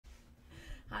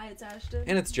Hi, it's Ashton.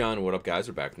 And it's John. What up, guys?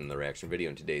 We're back from the reaction video.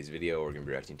 In today's video, we're going to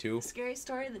be reacting to Scary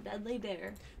Story, The Deadly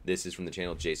Dare. This is from the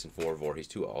channel Jason4 Voorhees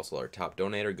 2, also our top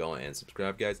donator. Go and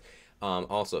subscribe, guys.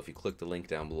 Also, if you click the link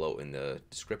down below in the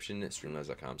description,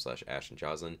 streamlabs.com/ashtyn&jon,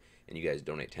 joslyn, and you guys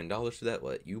donate $10 for that,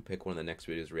 let you pick one of the next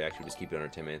videos reaction. Just keep it under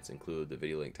 10 minutes. Include the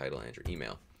video link, title, and your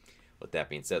email. With that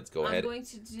being said, let's go ahead. I'm going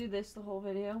to do this the whole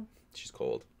video. She's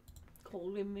cold.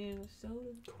 Cold in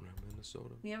Minnesota. Cold in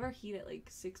Minnesota. We have our heat at like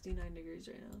 69 degrees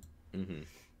right now. Mm-hmm.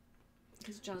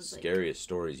 Because John's Scariest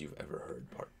stories you've ever heard,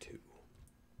 part 2.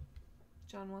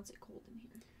 John wants it cold in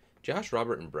here. Josh,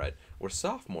 Robert, and Brett were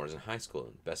sophomores in high school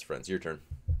and best friends. Your turn.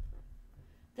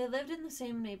 They lived in the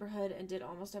same neighborhood and did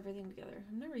almost everything together.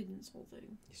 I'm not reading this whole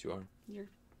thing. Yes, you are.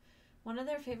 One of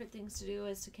their favorite things to do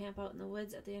is to camp out in the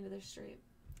woods at the end of their street.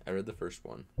 I read the first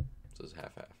one, so it's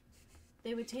half-half.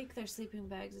 They would take their sleeping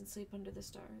bags and sleep under the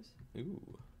stars.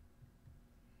 Ooh.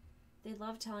 They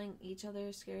loved telling each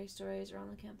other scary stories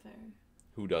around the campfire.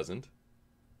 Who doesn't?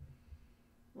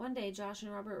 One day, Josh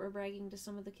and Robert were bragging to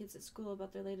some of the kids at school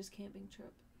about their latest camping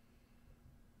trip.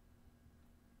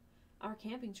 Our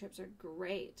camping trips are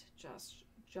great,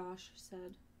 Josh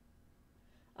said.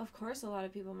 Of course, a lot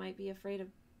of people might be afraid of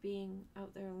being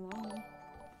out there alone.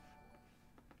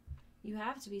 You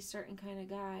have to be a certain kind of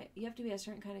guy. You have to be a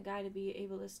certain kind of guy to be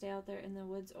able to stay out there in the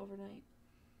woods overnight.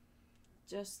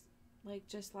 Just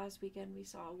last weekend, we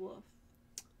saw a wolf.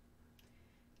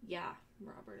 Yeah,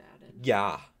 Robert added.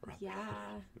 Yeah.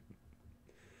 Yeah.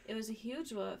 It was a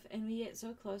huge wolf, and we get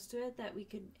so close to it that we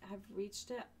could have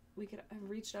reached it. We could have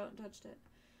reached out and touched it.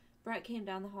 Brett came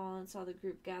down the hall and saw the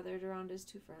group gathered around his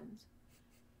two friends.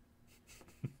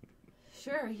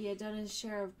 Sure, he had done his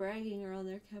share of bragging around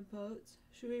their campouts.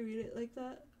 Should we read it like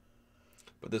that?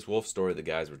 But this wolf story the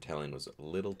guys were telling was a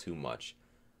little too much.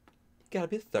 You gotta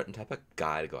be a certain type of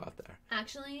guy to go out there.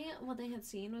 Actually, what they had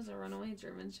seen was a runaway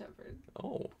German Shepherd.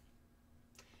 Oh.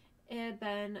 It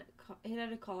had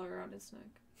a collar around its neck.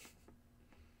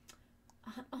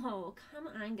 Oh, come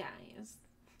on, guys.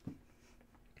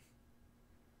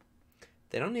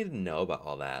 They don't need to know about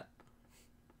all that.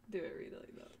 Do it, read it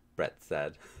like that. Brett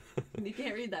said. You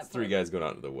can't read that part. Three guys going out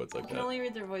into the woods like You that. can only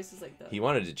read their voices like that. He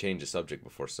wanted to change the subject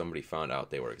before somebody found out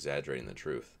they were exaggerating the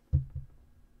truth.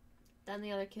 Then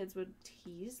the other kids would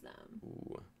tease them.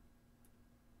 Ooh.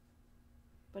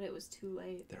 But it was too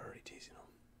late. They're already teasing them.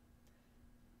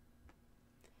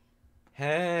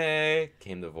 Hey,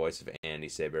 came the voice of Andy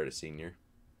Saberta Sr.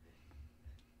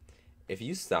 If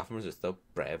you sophomores are so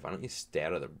brave, why don't you stay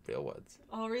out of the real woods?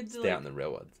 I'll read the Stay out in the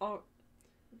real woods. I'll...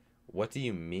 What do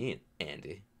you mean,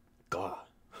 Andy? God,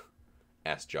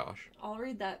 asked Josh. I'll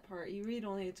read that part. You read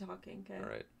only the talking, okay? All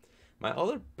right. My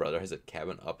older brother has a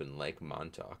cabin up in Lake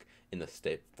Montauk in the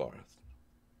state forest.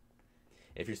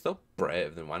 If you're so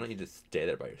brave, then why don't you just stay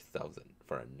there by yourselves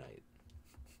for a night?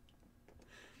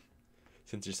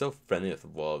 Since you're so friendly with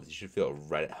wolves, you should feel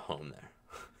right at home there.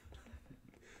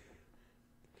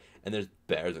 And there's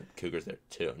bears and cougars there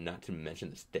too, not to mention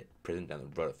the state prison down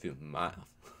the road a few miles.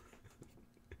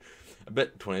 I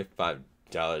bet $25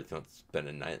 don't spend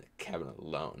a night in the cabin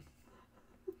alone.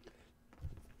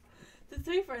 The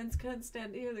three friends couldn't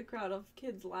stand to hear the crowd of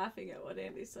kids laughing at what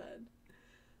Andy said.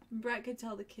 Brett could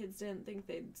tell the kids didn't think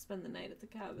they'd spend the night at the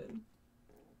cabin.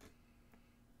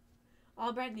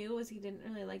 All Brett knew was he didn't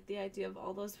really like the idea of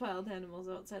all those wild animals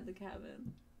outside the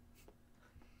cabin.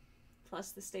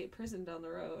 Plus the state prison down the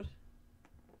road.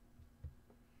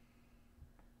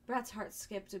 Brett's heart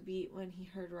skipped a beat when he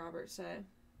heard Robert say,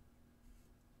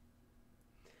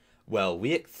 Well,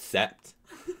 we accept.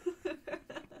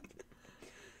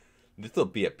 This'll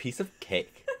be a piece of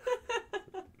cake.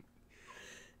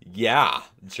 Yeah,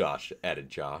 Josh, added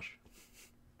Josh.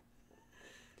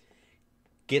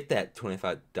 Get that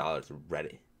 $25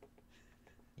 ready.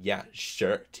 Yeah,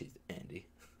 sure, teased Andy.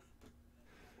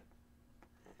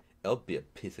 It'll be a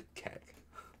piece of cake.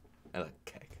 I like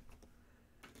cake.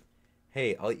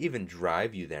 Hey, I'll even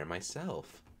drive you there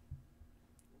myself.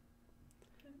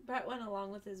 Brett went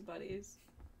along with his buddies.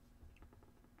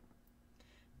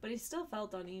 But he still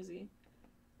felt uneasy.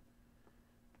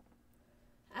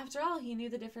 After all, he knew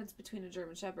the difference between a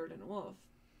German Shepherd and a wolf.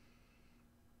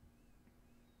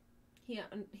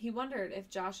 He wondered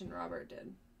if Josh and Robert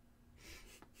did.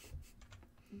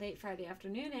 Late Friday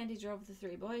afternoon, Andy drove the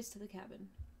three boys to the cabin.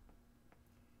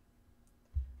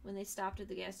 When they stopped at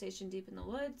the gas station deep in the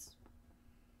woods,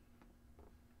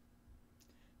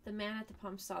 the man at the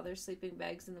pump saw their sleeping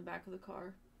bags in the back of the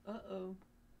car. Uh-oh.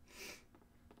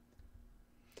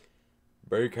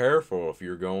 Be careful if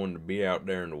you're going to be out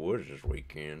there in the woods this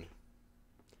weekend.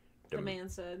 The man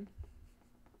said.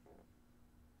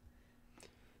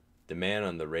 The man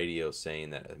on the radio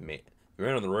saying that a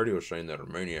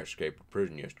maniac escaped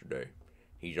prison yesterday.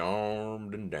 He's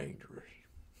armed and dangerous.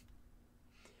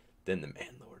 Then the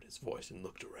man lowered his voice and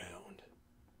looked around.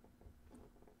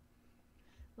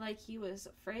 Like he was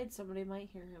afraid somebody might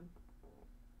hear him.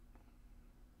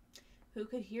 Who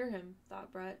could hear him,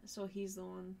 thought Brett, so he's the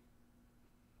one.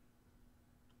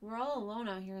 We're all alone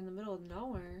out here in the middle of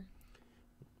nowhere.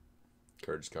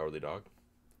 Courage's Cowardly Dog.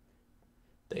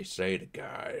 They say the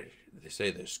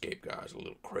escape guy's a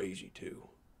little crazy too.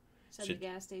 Said the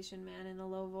gas station man in a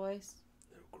low voice.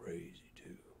 A little crazy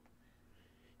too.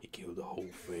 He killed the whole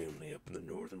family up in the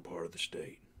northern part of the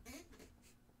state. I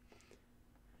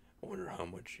wonder how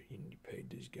much he paid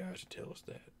these guys to tell us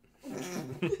that.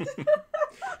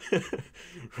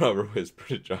 Robert whispered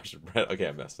to Josh and Brett. Okay,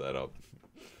 I messed that up.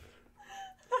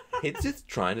 He's just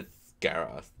trying to scare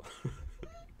us.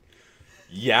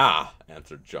 Yeah,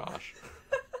 answered Josh.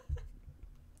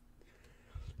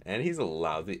 And he's a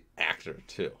lousy actor,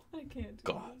 too. I can't do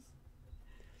God.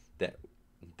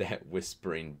 That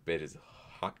whispering bit is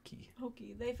hotkey.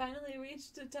 Okay, they finally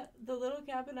reached the little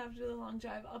cabin after the long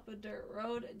drive up a dirt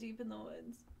road deep in the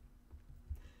woods.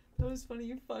 That was funny,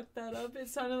 you fucked that up. It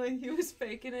sounded like he was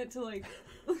faking it to, like,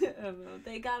 I don't know.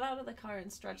 They got out of the car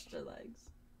and stretched their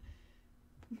legs.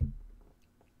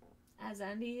 As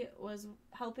Andy was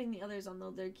helping the others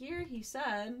unload their gear, he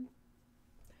said,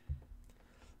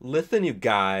 "Listen, you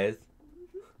guys.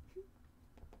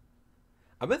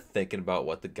 I've been thinking about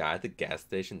what the guy at the gas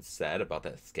station said about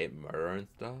that escape murderer and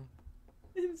stuff.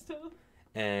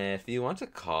 And if you want to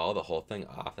call the whole thing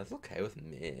off, that's okay with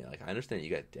me. Like, I understand you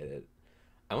guys did it.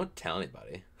 I won't tell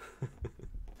anybody."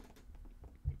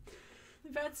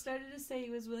 Brett started to say he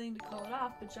was willing to call it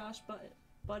off, but Josh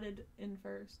butted in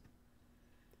first.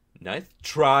 "Nice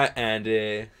try,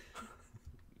 Andy,"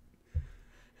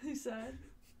 he said.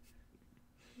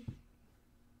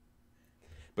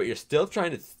 "But you're still trying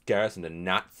to scare us into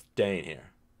not staying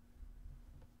here.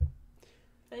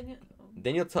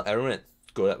 Then you'll tell everyone at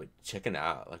school that we chickened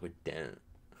out, like we didn't."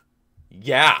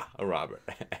 "Yeah, Robert,"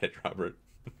 added Robert.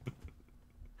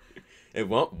 "It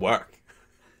won't work."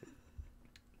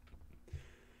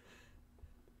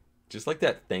 Just like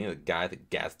that thing the guy at the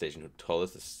gas station who told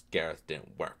us to scare us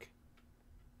didn't work.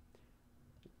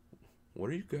 "What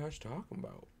are you guys talking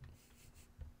about?"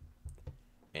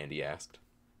 Andy asked.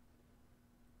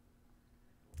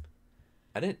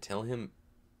 I didn't tell him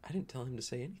to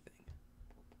say anything.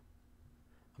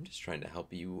 I'm just trying to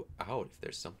help you out if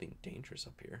there's something dangerous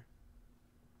up here.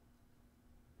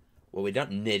 "Well, we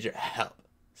don't need your help,"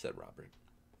 said Robert.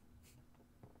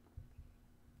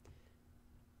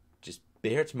 "Just be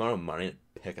here tomorrow morning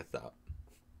and pick us up.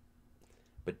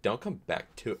 But don't come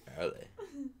back too early.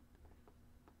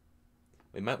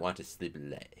 We might want to sleep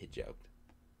late," he joked.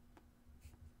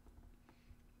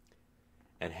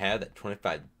 "And have that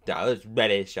 $25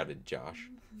 ready," shouted Josh.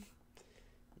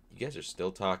 "You guys are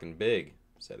still talking big,"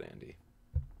 said Andy.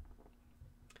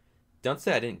 "Don't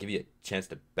say I didn't give you a chance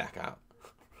to back out."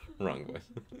 Wrong voice.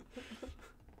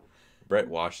 Brett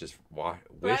wished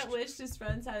his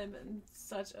friends hadn't been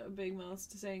such a big mouth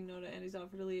to saying no to Andy's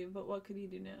offer to leave, but what could he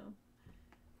do now?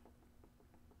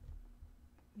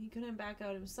 He couldn't back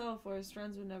out himself, or his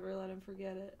friends would never let him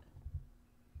forget it.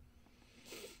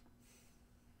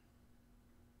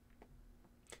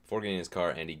 Before getting in his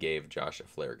car, Andy gave Josh a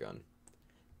flare gun.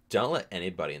 "Don't let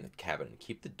anybody in the cabin and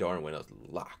keep the door and windows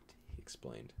locked," he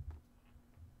explained.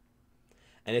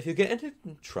 "And if you get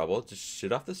into trouble, just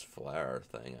shoot off this flare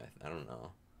thing. I don't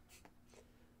know.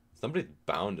 Somebody's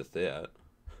bound to see it."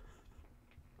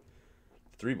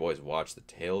 The three boys watched the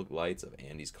tail lights of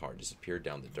Andy's car disappear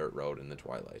down the dirt road in the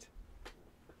twilight.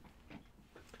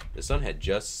 The sun had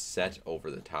just set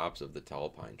over the tops of the tall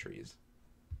pine trees.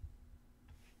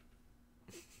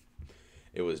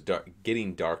 It was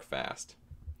getting dark fast.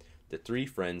 The three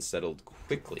friends settled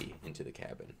quickly into the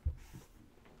cabin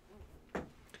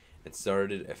and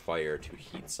started a fire to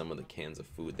heat some of the cans of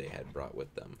food they had brought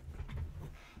with them.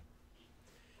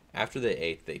 After they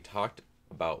ate, they talked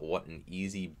about what an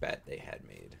easy bet they had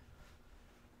made.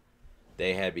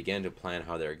 They had begun to plan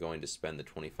how they were going to spend the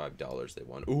 $25 they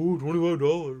won. "Ooh,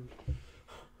 $25.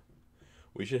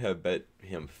 We should have bet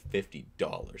him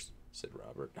 $50, said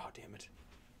Robert. "Oh, damn it."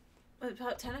 At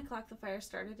about 10 o'clock, the fire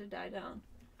started to die down.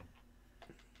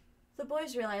 The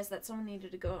boys realized that someone needed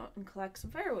to go out and collect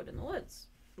some firewood in the woods.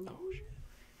 Oh, shit.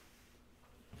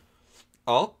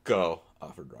 "I'll go,"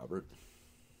 offered Robert.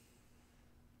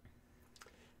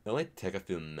 "It'll only take a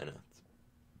few minutes,"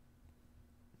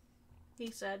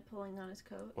 he said, pulling on his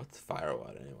coat. "What's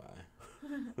firewood, anyway?"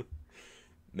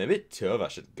 "Maybe two of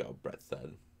us should go," Brett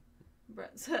said.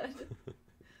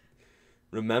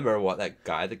 Remember what that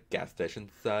guy at the gas station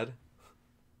said?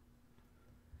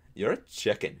 You're a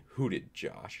chicken, hooted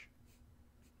Josh.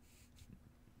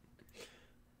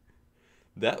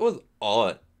 That was all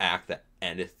an act that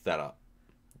Andy set up.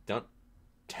 Don't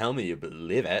tell me you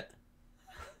believe it.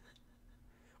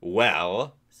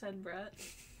 Well, said Brett.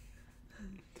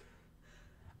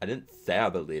 I didn't say I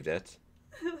believed it.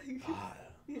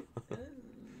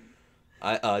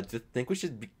 I just think we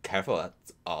should be careful,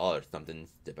 that's all, or something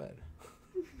stupid.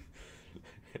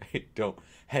 Don't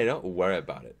worry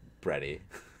about it, Bretty.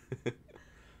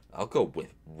 I'll go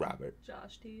with Robert.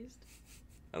 Josh teased.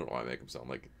 I don't know why I make him sound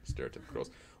like stereotypical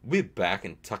girls. We'll be back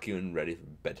and tuck you in ready for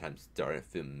bedtime starting in a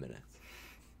few minutes.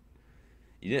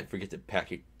 You didn't forget to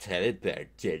pack your teddy bear,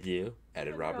 did you?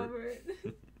 Added Robert.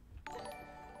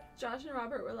 Josh and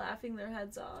Robert were laughing their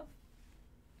heads off.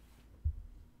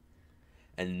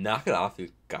 And knock it off, you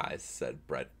guys, said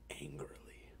Brett angrily.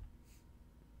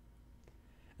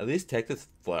 At least take this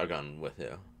flare gun with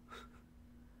you.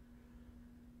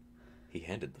 He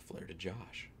handed the flare to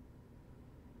Josh.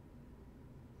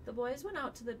 The boys went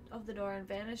out of the door and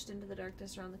vanished into the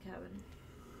darkness around the cabin.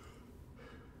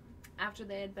 After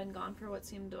they had been gone for what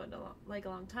seemed like a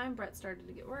long time, Brett started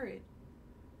to get worried.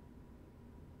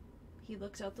 He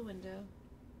looked out the window,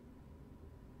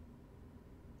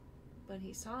 but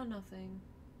he saw nothing.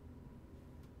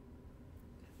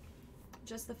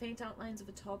 Just the faint outlines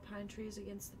of tall pine trees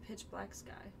against the pitch black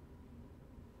sky.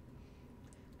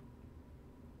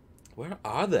 Where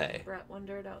are they? Brett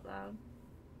wondered out loud.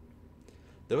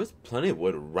 There was plenty of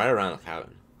wood right around the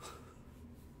cabin.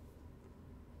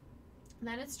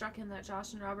 Then it struck him that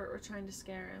Josh and Robert were trying to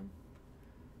scare him.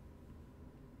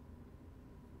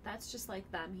 That's just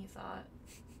like them, he thought.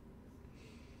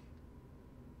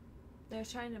 They're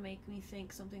trying to make me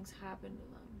think something's happened to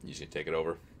them. You should take it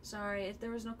over. Sorry, there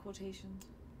was no quotations.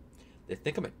 They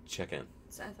think I'm a chicken.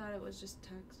 So I thought it was just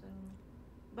text, I don't know.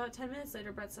 About 10 minutes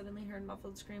later, Brett suddenly heard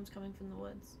muffled screams coming from the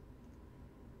woods.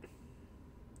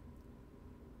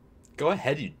 Go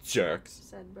ahead, you jerks,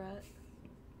 said Brett.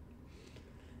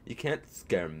 You can't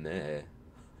scare me.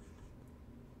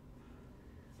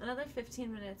 Another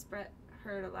 15 minutes, Brett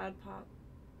heard a loud pop.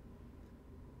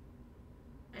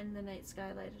 And the night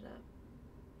sky lighted up.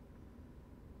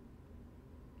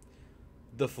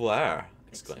 The flare,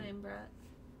 exclaimed Brett.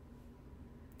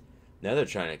 Now they're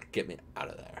trying to get me out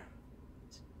of there.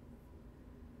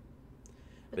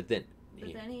 But then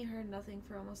he heard nothing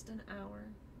for almost an hour.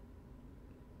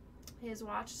 His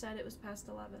watch said it was past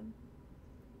 11.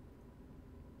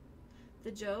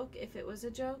 The joke, if it was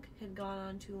a joke, had gone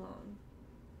on too long.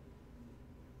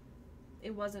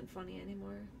 It wasn't funny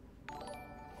anymore.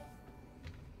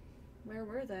 Where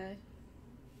were they?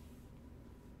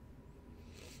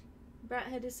 Brett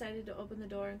had decided to open the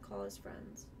door and call his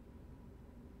friends.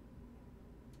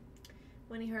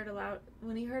 When he heard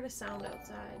a sound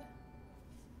outside.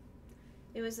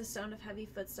 It was the sound of heavy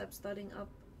footsteps thudding up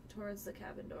towards the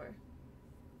cabin door.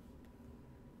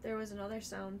 There was another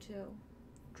sound too.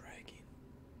 Dragging.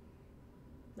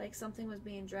 Like something was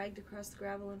being dragged across the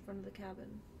gravel in front of the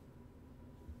cabin.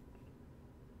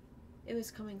 It was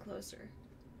coming closer.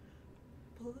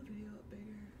 Pull the video up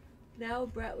bigger. Now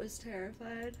Brett was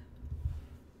terrified.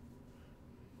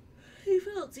 He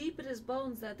felt deep in his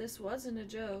bones that this wasn't a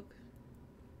joke.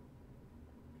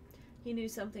 He knew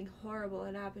something horrible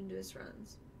had happened to his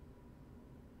friends.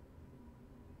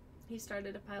 He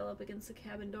started to pile up against the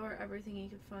cabin door everything he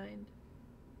could find.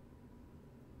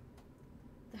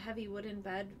 The heavy wooden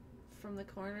bed from the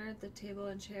corner, the table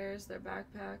and chairs, their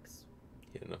backpacks.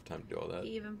 He had enough time to do all that.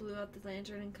 He even blew out the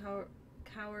lantern and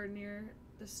cowered near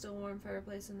the still warm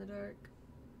fireplace in the dark.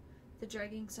 The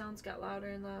dragging sounds got louder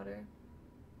and louder.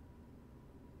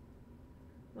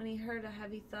 When he heard a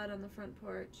heavy thud on the front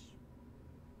porch,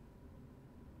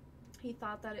 he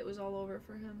thought that it was all over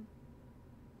for him.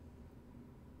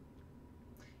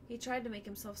 He tried to make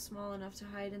himself small enough to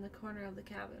hide in the corner of the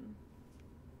cabin.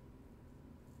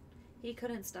 He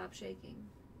couldn't stop shaking.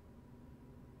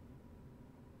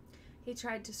 He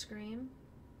tried to scream,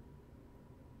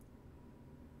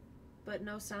 but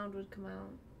no sound would come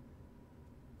out.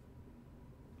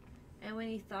 And when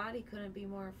he thought he couldn't be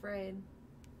more afraid,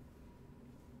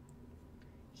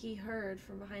 he heard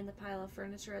from behind the pile of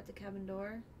furniture at the cabin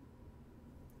door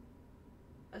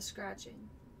a scratching.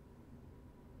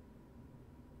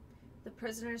 The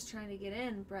prisoner's trying to get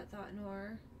in, Brett thought in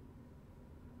horror.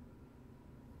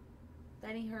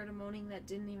 Then he heard a moaning that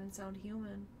didn't even sound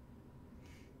human.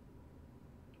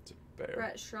 It's a bear.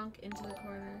 Brett shrunk into the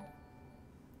corner,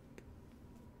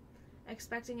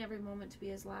 expecting every moment to be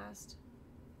his last.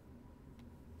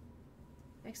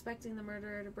 Expecting the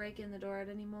murderer to break in the door at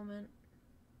any moment.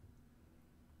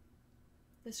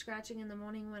 The scratching and the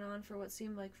moaning went on for what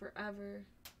seemed like forever.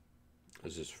 It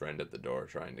was his friend at the door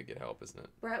trying to get help, isn't it?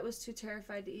 Brett was too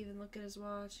terrified to even look at his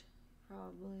watch.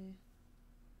 Probably.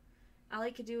 All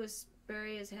he could do was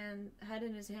bury his head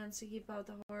in his hands to keep out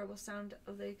the horrible sound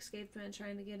of the escaped men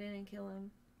trying to get in and kill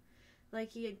him.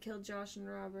 Like he had killed Josh and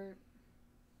Robert.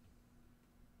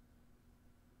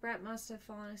 Brett must have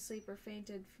fallen asleep or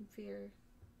fainted from fear.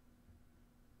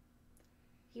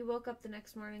 He woke up the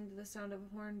next morning to the sound of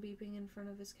a horn beeping in front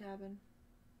of his cabin.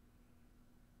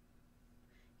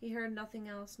 He heard nothing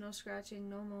else, no scratching,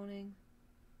 no moaning.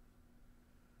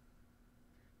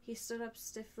 He stood up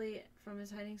stiffly from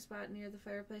his hiding spot near the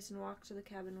fireplace and walked to the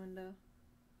cabin window.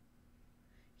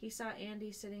 He saw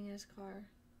Andy sitting in his car.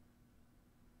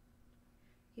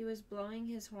 He was blowing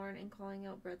his horn and calling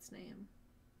out Brett's name.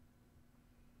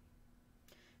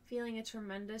 Feeling a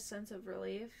tremendous sense of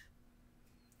relief,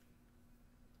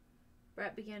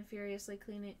 Brett began furiously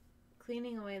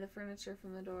cleaning away the furniture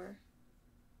from the door.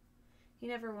 He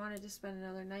never wanted to spend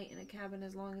another night in a cabin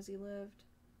as long as he lived.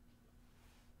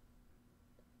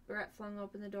 Brett flung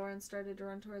open the door and started to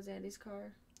run towards Andy's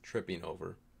car. Tripping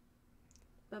over.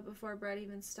 But before Brett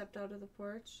even stepped onto the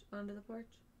porch,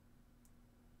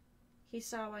 he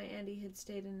saw why Andy had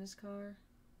stayed in his car.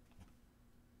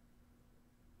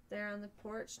 There on the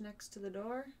porch next to the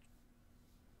door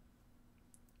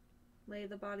lay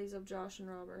the bodies of Josh and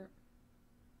Robert.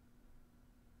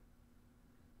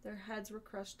 Their heads were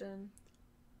crushed in,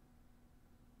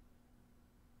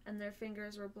 and their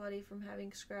fingers were bloody from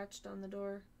having scratched on the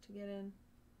door to get in.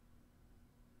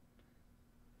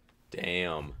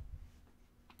 Damn.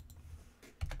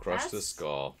 Crushed the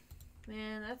skull.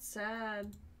 Man, that's sad.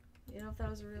 You know if that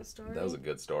was a real story? That was a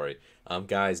good story.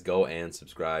 Guys, go and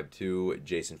subscribe to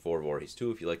Jason 4 Voorhees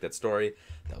 2 if you like that story.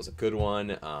 That was a good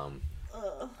one.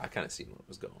 I kind of seen where it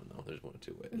was going, though. There's one or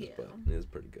two ways, but it is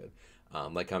pretty good.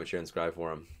 Like, comment, share, and subscribe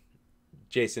for him.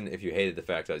 Jason, if you hated the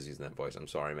fact I was using that voice, I'm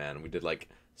sorry, man. We did like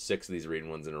 6 of these reading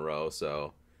ones in a row,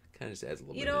 so kind of just adds a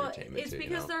little bit of entertainment. It's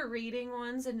because they're reading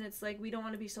ones, and it's like we don't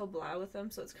want to be so blah with them,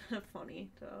 so it's kind of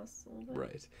funny to us a little bit.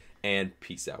 Right. And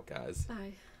peace out, guys.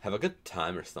 Bye. Have a good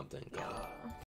time or something. Yeah.